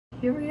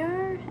here we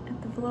are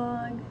at the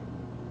vlog,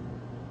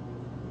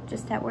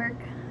 just at work.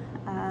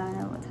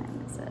 What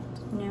time is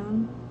it?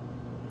 Noon.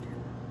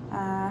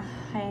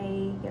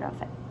 I get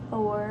off at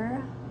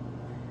 4.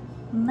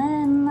 And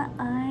then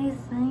I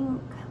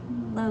think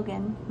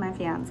Logan, my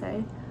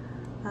fiance,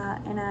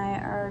 and I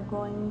are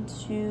going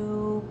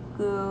to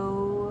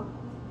go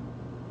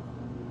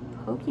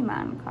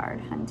Pokemon card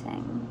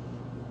hunting.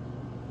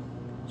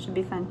 Should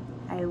be fun.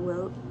 I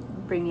will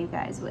bring you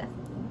guys with.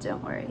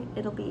 Don't worry,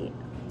 it'll be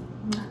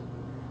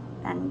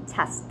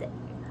fantastic.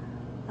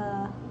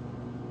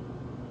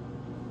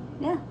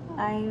 Yeah,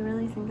 I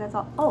really think that's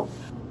all. Oh,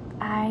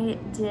 I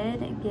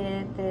did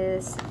get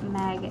this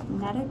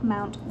magnetic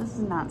mount. This is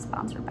not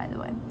sponsored, by the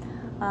way,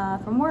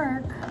 from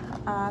work,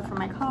 for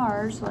my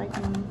car, so I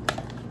can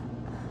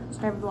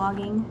start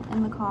vlogging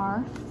in the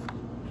car.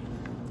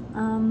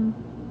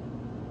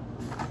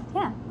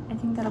 Yeah, I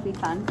think that'll be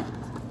fun.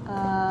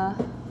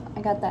 I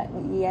got that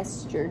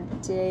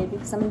yesterday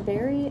because I'm a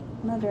very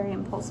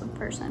impulsive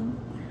person.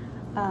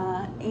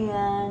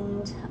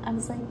 And I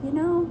was like, you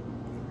know,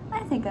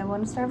 I think I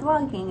want to start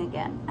vlogging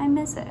again. I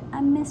miss it. I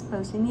miss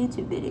posting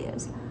YouTube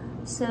videos.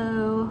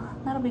 So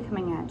that'll be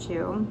coming at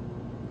you.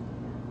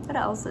 What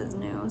else is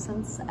new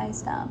since I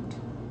stopped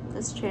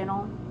this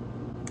channel?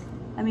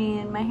 I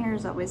mean, my hair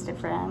is always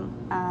different.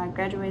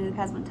 Graduated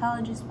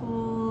cosmetology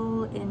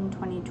school in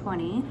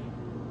 2020,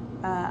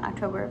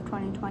 October of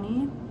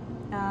 2020.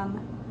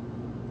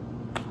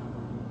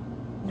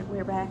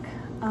 We're back.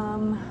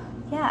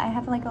 Yeah, I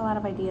have like a lot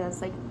of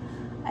ideas. Like,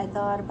 I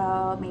thought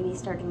about maybe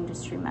starting to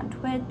stream on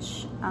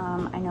Twitch.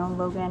 I know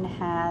Logan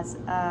has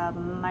a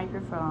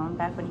microphone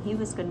back when he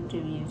was going to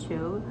do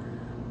YouTube.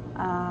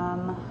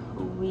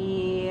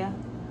 We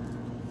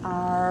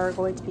are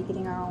going to be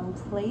getting our own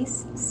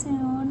place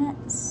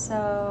soon,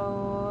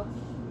 so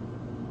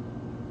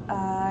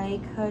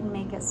I could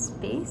make a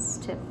space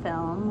to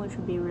film, which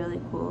would be really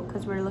cool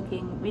because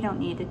we don't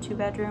need a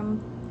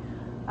 2-bedroom,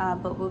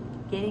 but we're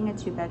getting a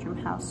 2-bedroom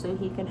house so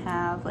he can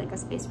have like a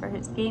space for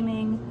his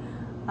gaming.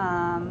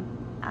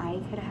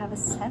 I could have a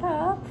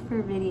setup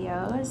for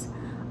videos.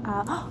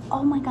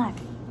 Oh my god,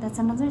 that's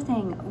another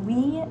thing.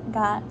 We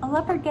got a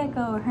leopard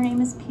gecko. Her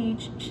name is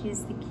Peach.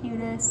 She's the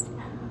cutest.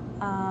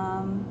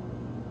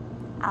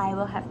 I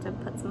will have to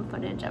put some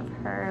footage of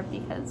her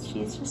because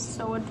she's just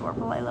so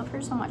adorable. I love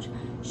her so much.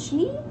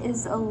 She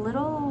is a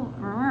little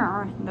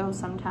though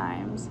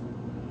sometimes.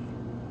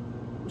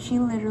 She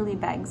literally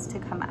begs to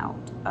come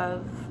out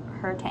of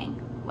her tank,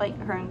 like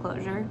her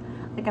enclosure.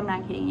 Like, I'm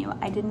not kidding you.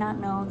 I did not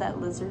know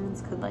that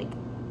lizards could like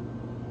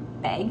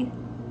beg.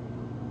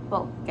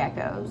 Well,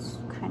 geckos,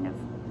 kind of,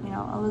 you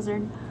know, a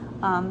lizard.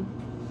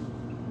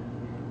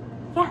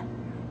 Yeah,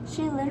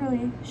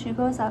 she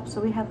goes up. So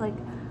we have like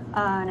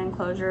an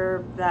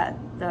enclosure that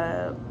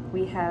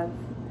we have,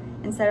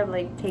 instead of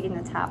like taking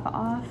the top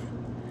off,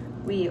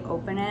 we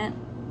open it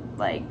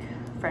like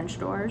French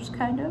doors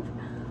kind of.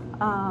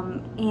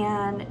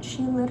 And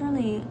she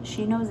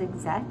knows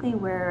exactly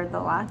where the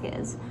lock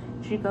is.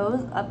 She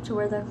goes up to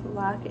where the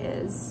lock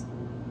is,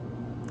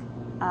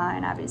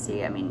 and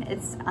obviously, I mean,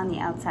 it's on the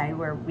outside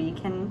where we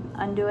can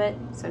undo it,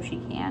 so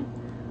she can't.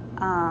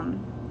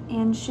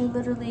 And she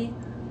literally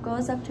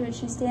goes up to it,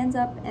 she stands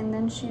up, and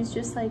then she's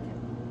just like,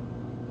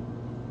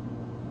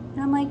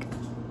 and I'm like,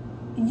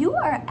 you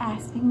are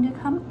asking to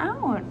come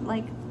out.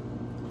 Like,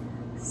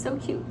 so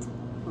cute.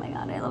 Oh my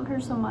god, I love her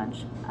so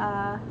much.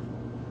 I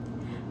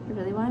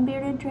really want a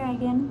bearded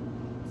dragon,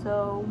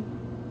 so,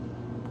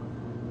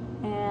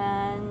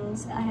 and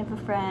I have a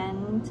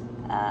friend,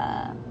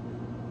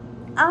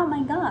 oh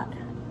my god,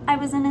 I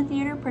was in a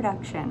theater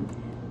production.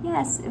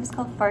 Yes, it was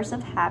called Farce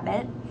of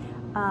Habit.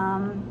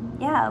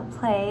 Yeah, a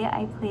play.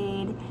 I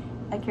played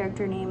a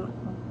character named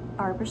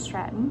Barbara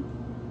Stratton,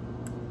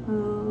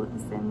 who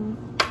is in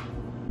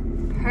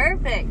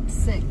perfect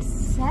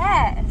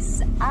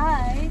success.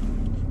 I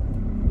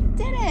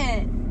did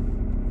it.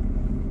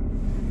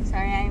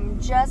 Sorry, I'm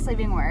just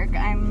leaving work.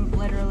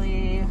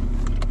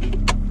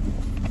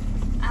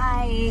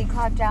 I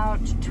clocked out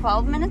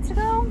 12 minutes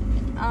ago,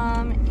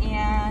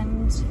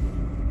 and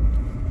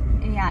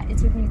yeah, it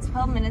took me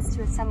 12 minutes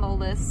to assemble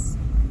this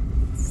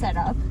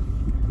setup,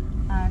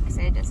 because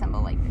I had to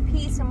assemble like the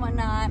piece and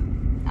whatnot.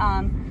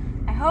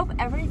 I hope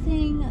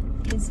everything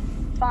is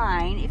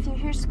fine. If you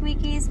hear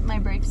squeakies, my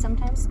brakes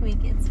sometimes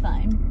squeak, it's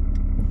fine.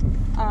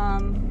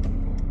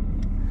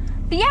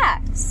 But yeah,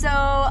 so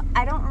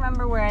I don't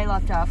remember where I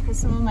left off because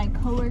some of my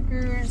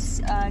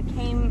coworkers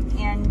came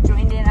and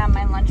joined in on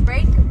my lunch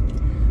break.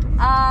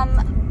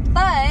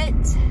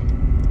 But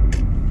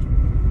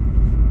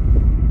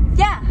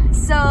yeah,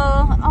 so,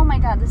 oh my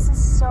god, this is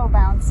so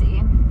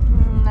bouncy.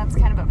 That's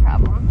kind of a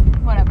problem.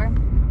 Whatever.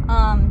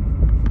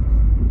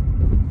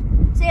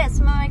 So yeah,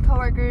 some of my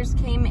coworkers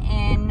came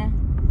in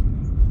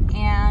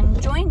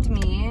and joined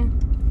me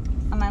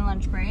on my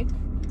lunch break.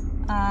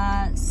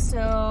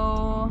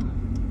 So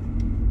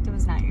it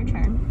was not your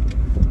turn.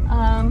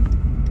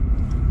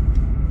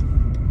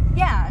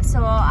 Yeah,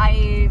 so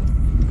I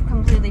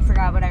completely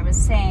forgot what I was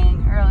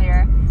saying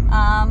earlier.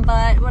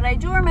 But what I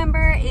do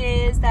remember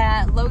is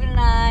that Logan and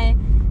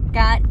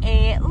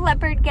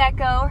leopard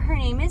gecko. Her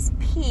name is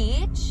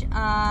Peach.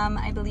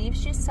 I believe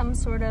she's some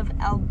sort of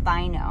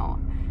albino.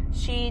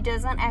 She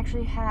doesn't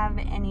actually have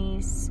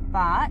any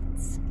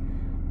spots.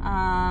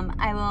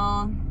 I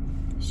will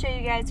show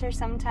you guys her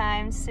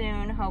sometime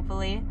soon,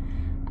 hopefully.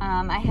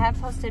 I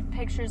have posted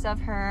pictures of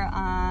her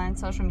on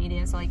social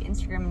media, so like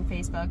Instagram and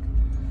Facebook.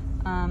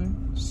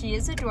 She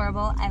is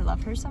adorable. I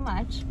love her so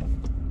much.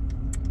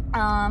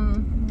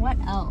 What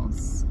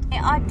else?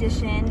 I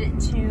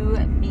auditioned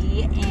to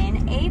be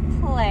in a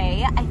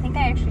play. I think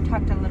I actually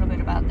talked a little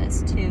bit about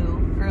this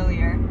too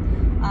earlier.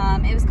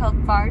 It was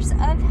called Farce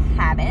of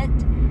Habit.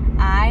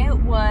 I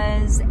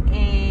was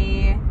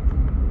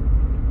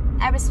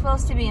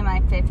supposed to be in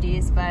my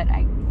 50s, but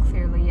I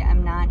clearly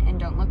am not and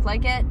don't look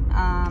like it.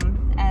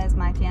 As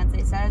my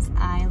fiance says,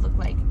 I look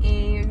like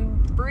a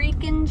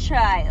freaking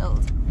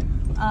child.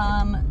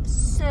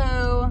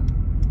 So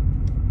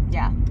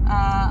yeah,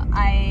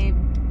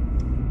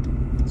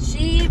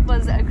 she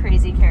was a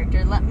crazy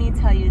character, let me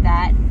tell you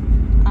that.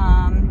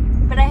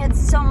 But I had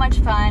so much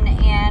fun,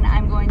 and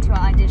I'm going to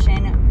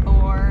audition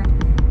for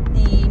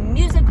the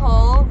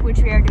musical, which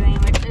we are doing,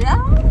 which is,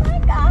 oh my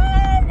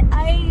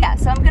god!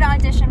 So I'm gonna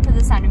audition for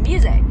The Sound of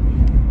Music.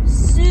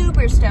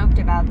 Super stoked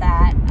about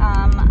that.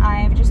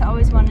 I've just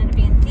always wanted to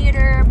be in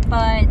theater,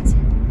 but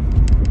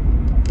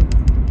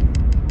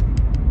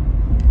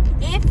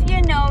if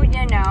you know,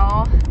 you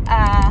know.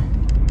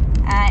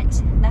 At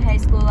the high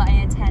school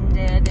I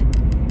attended,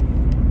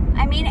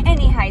 I mean,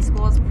 any high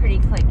school is pretty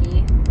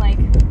cliquey. Like,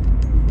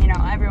 you know,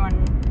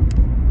 everyone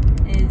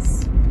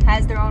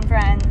has their own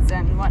friends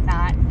and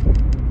whatnot.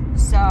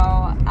 So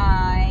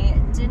I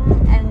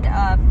didn't end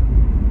up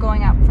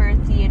going out for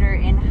theater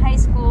in high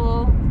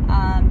school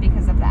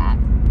because of that.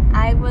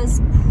 I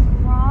was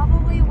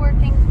probably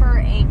working for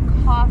a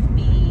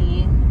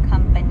coffee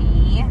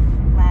company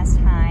last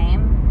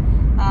time.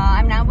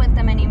 I'm not with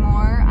them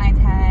anymore. I've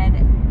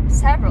had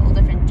several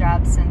different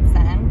jobs since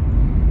then.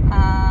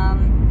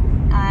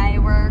 I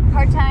work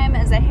part-time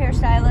as a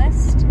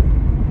hairstylist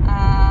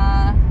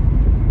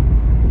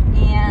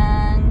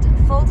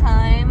and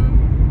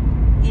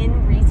full-time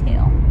in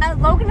retail.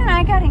 Logan and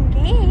I got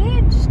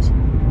engaged.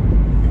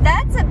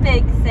 That's a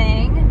big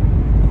thing.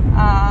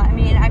 I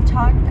mean,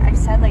 I've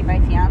said like my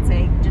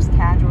fiance just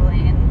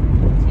casually,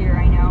 and here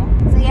I know.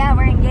 So yeah,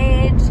 we're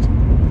engaged.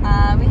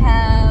 We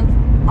have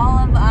all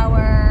of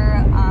our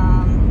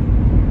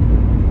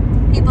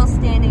people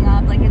standing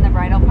up, like in the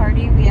bridal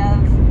party. We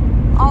have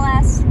all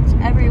asked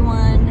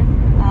everyone.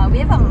 We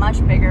have a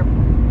much bigger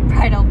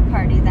bridal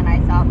party than I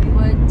thought we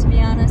would, to be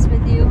honest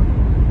with you.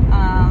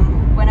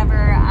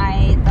 Whenever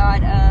I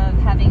thought of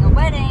having a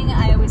wedding,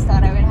 I always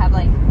thought I would have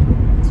like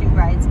 2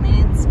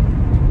 bridesmaids.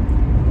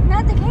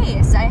 Not the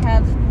case. I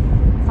have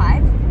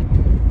 5.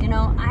 You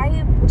know,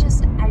 I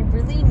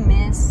really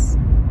miss,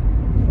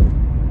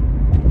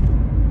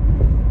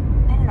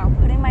 I don't know,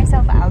 putting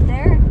myself out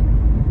there.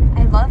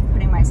 I love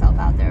putting myself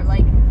out there.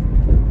 Like,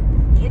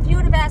 if you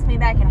would have asked me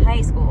back in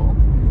high school,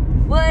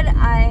 would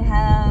I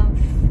have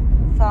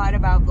thought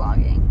about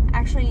vlogging?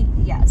 Actually,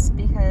 yes,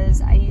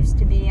 because I used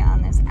to be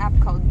on this app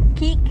called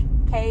Keek,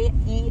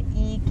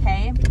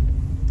 K-E-E-K.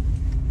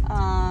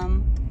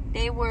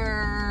 They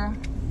were,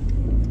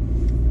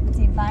 let's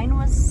see, Vine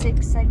was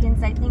 6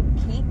 seconds. I think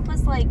Keek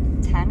was like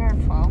 10 or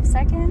 12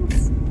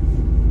 seconds.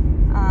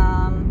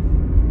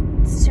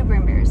 Super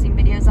embarrassing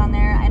videos on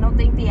there. I don't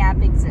think the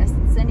app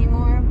exists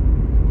anymore.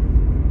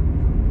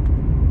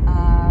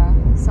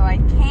 So I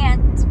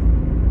can't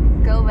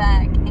go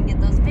back and get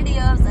those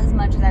videos as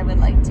much as I would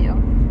like to.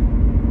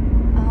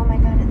 Oh my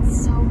god,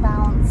 it's so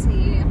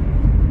bouncy.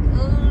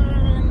 Ugh,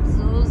 I'm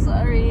so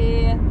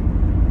sorry.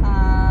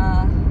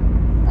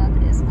 That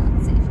is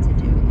not safe to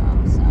do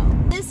though, so.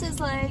 This is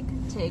like,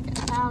 take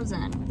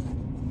 1,000.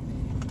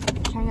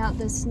 Trying out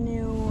this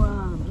new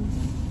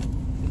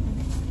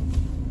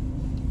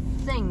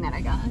thing that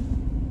I got.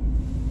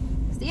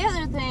 The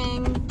other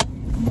thing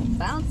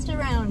bounced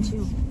around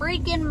too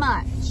freaking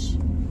much.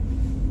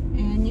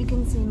 And you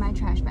can see my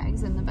trash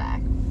bags in the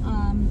back.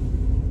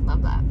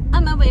 Love that.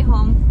 On my way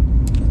home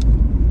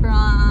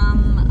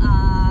from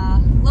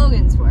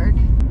Logan's work.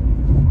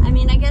 I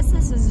mean, I guess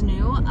this is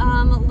new.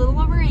 A little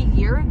over a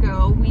year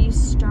ago, we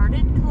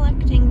started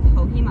collecting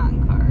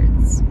Pokemon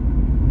cards.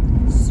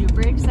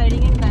 Super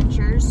exciting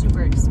adventure,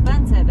 super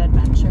expensive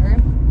adventure.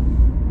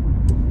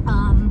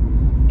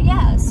 But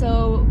yeah,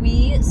 so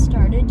we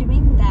started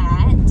doing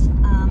that.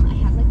 I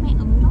have like my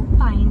own little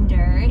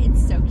binder.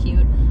 It's so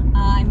cute.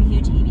 I'm a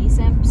huge Eevee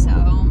simp, so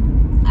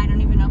I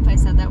don't even know if I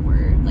said that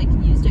word, like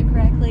used it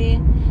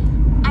correctly.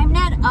 I'm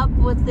not up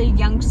with the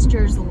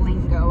youngsters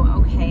lingo,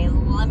 okay?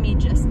 Let me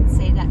just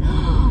say that.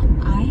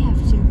 I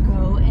have to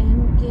go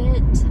and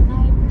get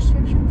my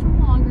prescription from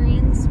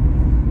Walgreens.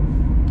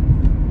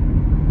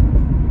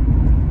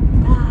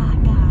 Ah,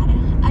 God.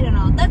 I don't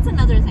know. That's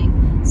another thing.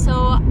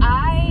 So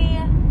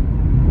I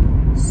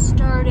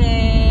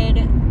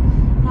started,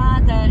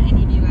 not that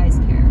any of you guys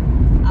care.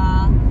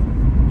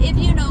 If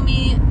you know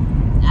me,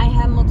 I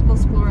have multiple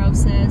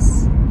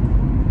sclerosis.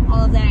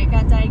 All of that. I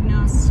got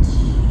diagnosed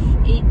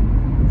 8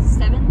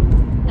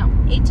 years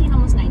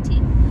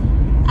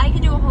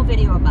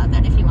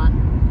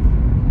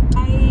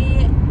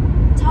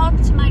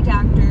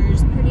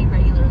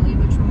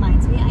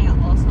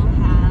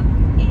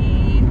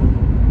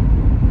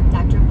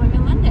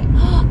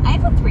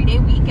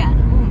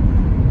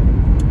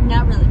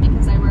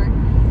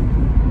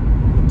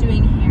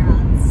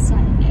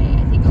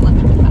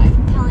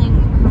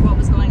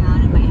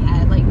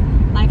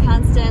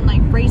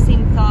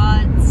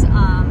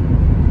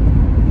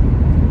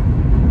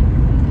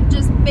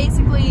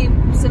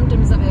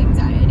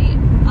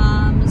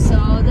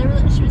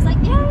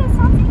Yeah, it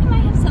sounds like you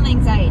might have some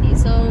anxiety.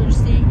 So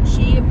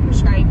she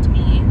prescribed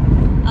me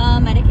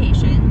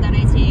medication that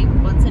I take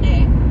once a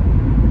day.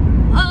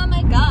 Oh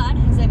my God,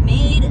 has it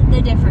made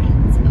the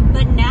difference?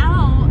 But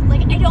now,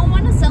 like, I don't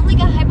want to sound like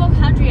a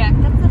hypochondriac.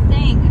 That's the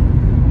thing.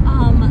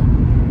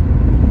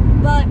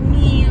 But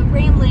me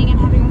rambling and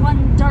having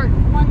one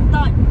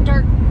thought,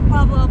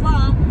 blah, blah,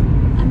 blah.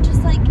 I'm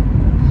just like,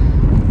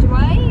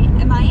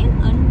 am I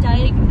an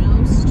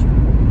undiagnosed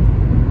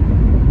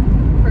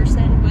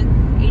person with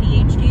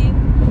ADHD?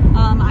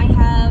 I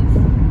have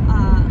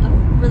a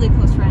really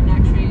close friend,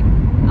 actually.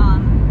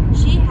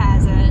 She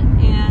has it,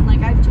 and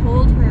like I've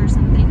told her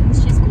some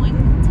things. She's going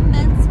to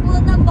med school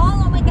in the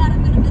fall. Oh my God,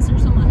 I'm gonna miss her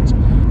so much.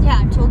 Yeah,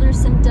 I've told her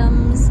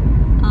symptoms,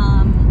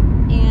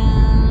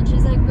 and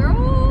she's like,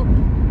 girl,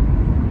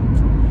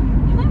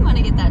 you might want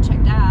to get that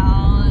checked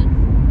out,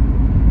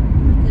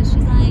 because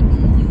she's like,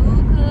 you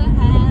could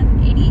have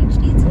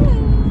ADHD too.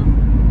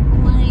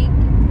 I'm like,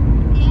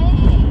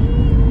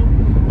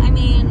 yay. I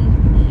mean,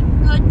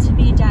 good to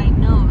be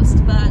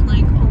diagnosed, but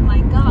like, oh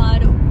my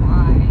God,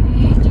 why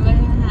do I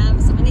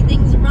have so many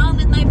things wrong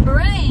with my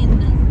brain?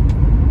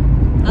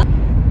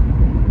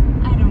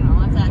 I don't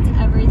know if that's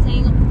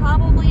everything.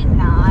 Probably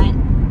not,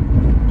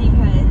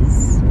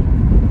 because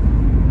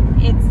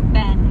it's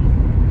been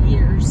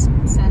years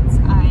since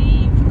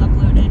I've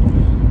uploaded.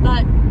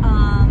 But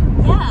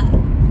yeah,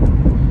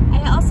 I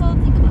also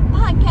think about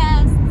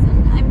podcasts,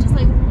 and I'm just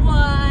like,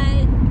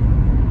 what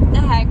the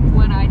heck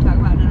would I talk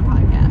about in a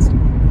podcast?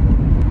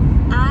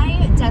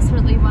 I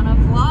desperately want to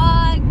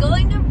vlog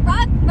going to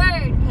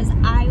Rockford, because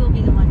I will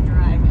be the one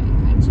driving.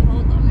 I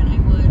told Logan I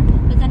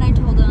would, but then I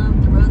told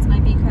him the roads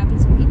might be crappy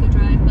so he could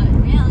drive, but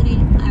in reality,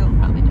 I will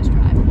probably just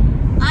drive.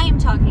 I am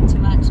talking too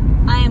much.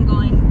 I am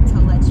going to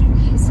let you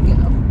guys go.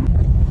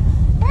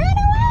 Run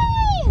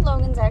away!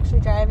 Logan's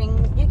actually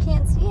driving. You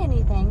can't see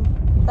anything,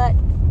 but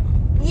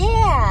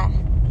yeah.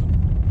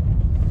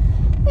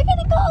 We're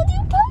gonna go do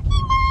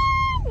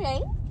Pokemon,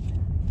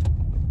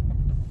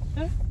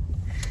 right?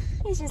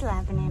 He's just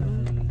laughing at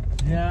me.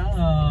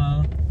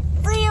 Yeah.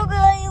 See you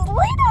guys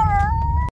later!